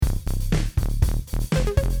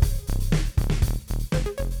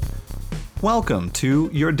Welcome to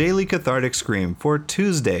your Daily Cathartic Scream for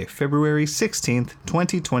Tuesday, February 16th,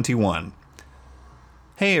 2021.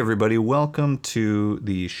 Hey everybody, welcome to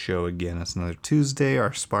the show again. It's another Tuesday.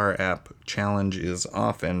 Our Spar app challenge is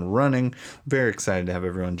off and running. Very excited to have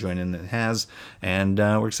everyone join in that has, and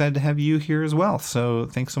we're excited to have you here as well. So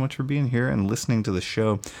thanks so much for being here and listening to the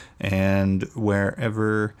show. And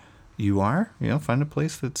wherever you are, find a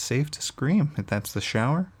place that's safe to scream. If that's the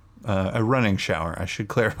shower, a running shower, I should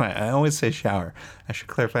clarify. I always say shower. I should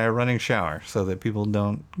clarify a running shower so that people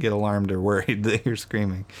don't get alarmed or worried that you're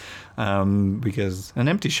screaming. Because an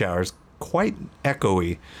empty shower is quite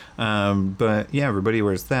echoey. But yeah, everybody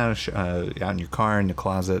wears that out in your car, in the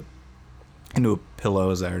closet, into a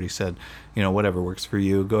pillow, as I already said. Whatever works for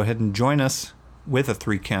you. Go ahead and join us with a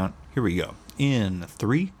 3 count. Here we go. In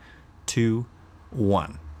 3, 2,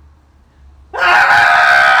 1.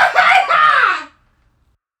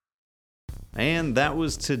 And that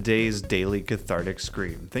was today's Daily Cathartic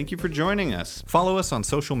Scream. Thank you for joining us. Follow us on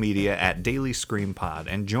social media at Daily Scream Pod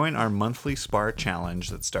and join our monthly Spar challenge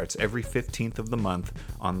that starts every 15th of the month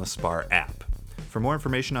on the Spar app. For more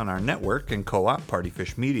information on our network and co-op,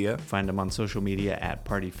 Partyfish Media, find them on social media at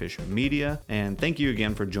Partyfish Media. And thank you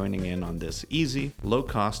again for joining in on this easy,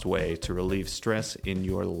 low-cost way to relieve stress in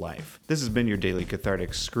your life. This has been your Daily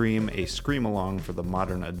Cathartic Scream, a scream-along for the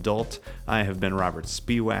modern adult. I have been Robert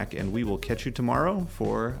Spiewak, and we will catch you tomorrow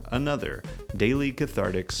for another Daily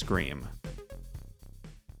Cathartic Scream.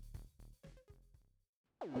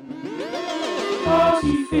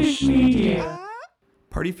 Partyfish Media.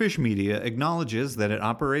 Partyfish Media acknowledges that it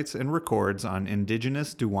operates and records on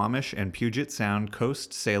indigenous Duwamish and Puget Sound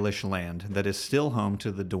Coast Salish land that is still home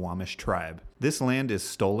to the Duwamish tribe. This land is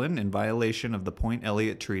stolen in violation of the Point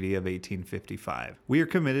Elliott Treaty of 1855. We are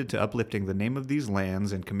committed to uplifting the name of these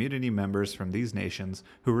lands and community members from these nations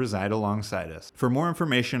who reside alongside us. For more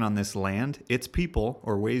information on this land, its people,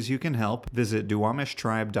 or ways you can help, visit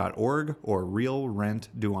duwamishtribe.org or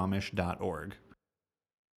realrentduwamish.org.